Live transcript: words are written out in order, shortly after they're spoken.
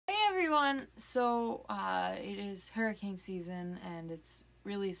everyone. So it is hurricane season, and it's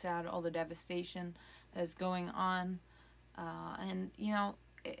really sad, all the devastation that is going on. And you know,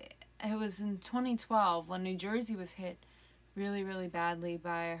 it was in 2012 when New Jersey was hit really, really badly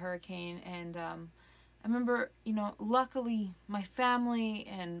by a hurricane. And I remember, you know, luckily my family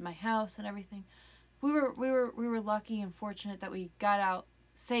and my house and everything, we were lucky and fortunate that we got out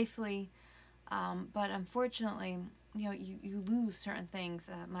safely. But unfortunately, you know, you lose certain things.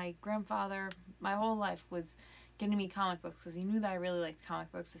 My grandfather, my whole life, was getting me comic books because he knew that I really liked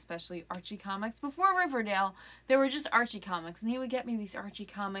comic books, especially Archie comics. Before Riverdale, there were just Archie comics, and he would get me these Archie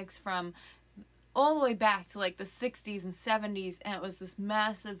comics from all the way back to like the 60s and 70s, and it was this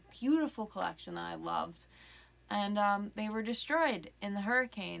massive, beautiful collection that I loved. And they were destroyed in the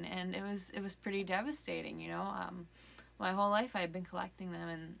hurricane, and it was pretty devastating, you know. My whole life I had been collecting them,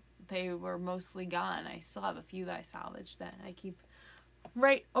 and they were mostly gone. I still have a few that I salvaged that I keep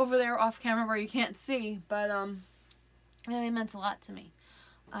right over there off camera where you can't see, but yeah, they meant a lot to me.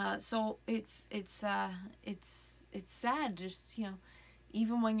 So it's sad, just, you know,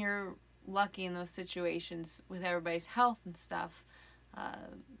 even when you're lucky in those situations with everybody's health and stuff,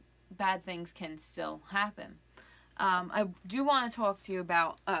 bad things can still happen. I do want to talk to you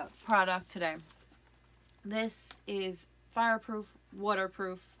about a product today. This is fireproof,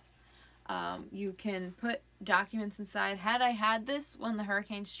 waterproof. You can put documents inside. Had I had this when the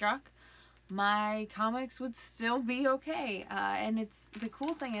hurricane struck, my comics would still be okay. And the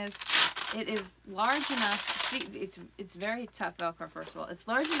cool thing is, it is large enough. See, it's very tough Velcro. First of all, it's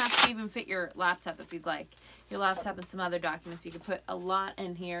large enough to even fit your laptop if you'd like. Your laptop and some other documents. You can put a lot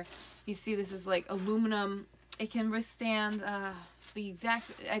in here. You see, this is like aluminum. It can withstand the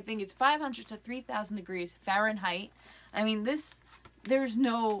exact. I think it's 500 to 3,000 degrees Fahrenheit. I mean, there's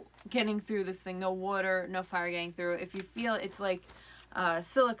no getting through this thing, no water, no fire getting through. If you feel it's like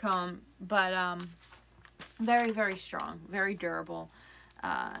silicone, but very, very strong, very durable.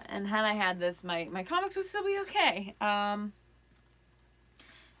 And had I had this, my comics would still be okay.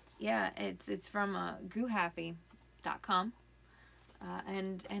 Yeah, it's from Goohapi.com,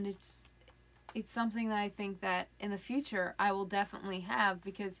 and it's something that I think that in the future I will definitely have,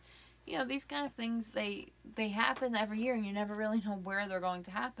 because, you know, these kind of things, they happen every year, and you never really know where they're going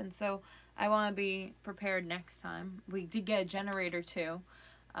to happen. So I want to be prepared next time. We did get a generator too.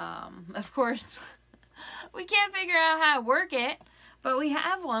 Of course, we can't figure out how to work it, but we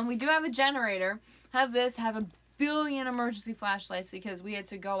have one. We do have a generator. Have a billion emergency flashlights, because we had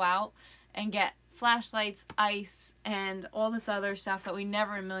to go out and get flashlights, ice, and all this other stuff that we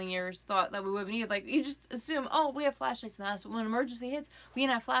never in a million years thought that we would have needed. Like, you just assume, oh, we have flashlights in the house, but when an emergency hits, we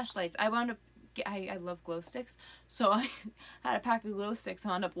didn't have flashlights. I wound up, I love glow sticks, so I had a pack of glow sticks. I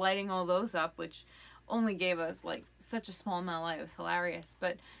wound up lighting all those up, which only gave us like such a small amount of light. It was hilarious.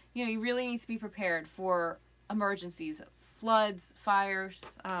 But, you know, you really need to be prepared for emergencies, floods, fires,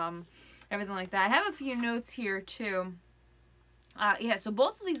 everything like that. I have a few notes here too. Yeah, so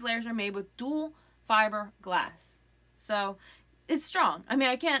both of these layers are made with dual fiber glass, so it's strong. I mean,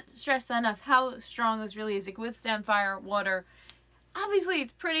 I can't stress that enough how strong this really is. It can withstand fire, water. Obviously,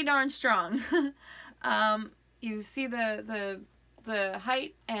 it's pretty darn strong. You see the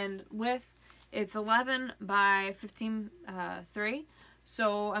height and width. It's 11 by 15.3.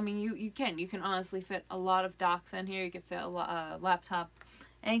 So I mean, you can honestly fit a lot of docks in here. You can fit a laptop,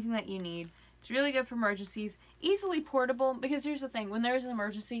 anything that you need. It's really good for emergencies. Easily portable, because here's the thing: when there's an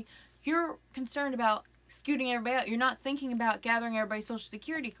emergency, you're concerned about scooting everybody out. You're not thinking about gathering everybody's social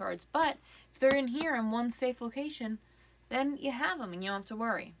security cards. But if they're in here in one safe location, then you have them and you don't have to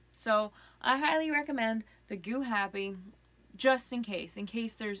worry. So I highly recommend the Goohapi, just in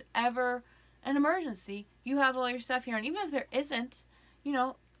case there's ever an emergency, you have all your stuff here. And even if there isn't, you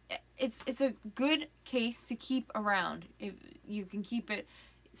know, it's a good case to keep around. If you can keep it,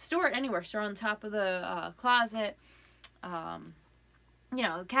 store it anywhere. Store it on top of the closet, you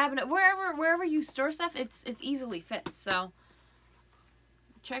know, cabinet, wherever you store stuff, it's easily fits. So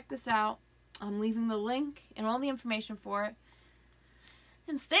check this out. I'm leaving the link and all the information for it.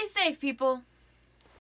 And stay safe, people.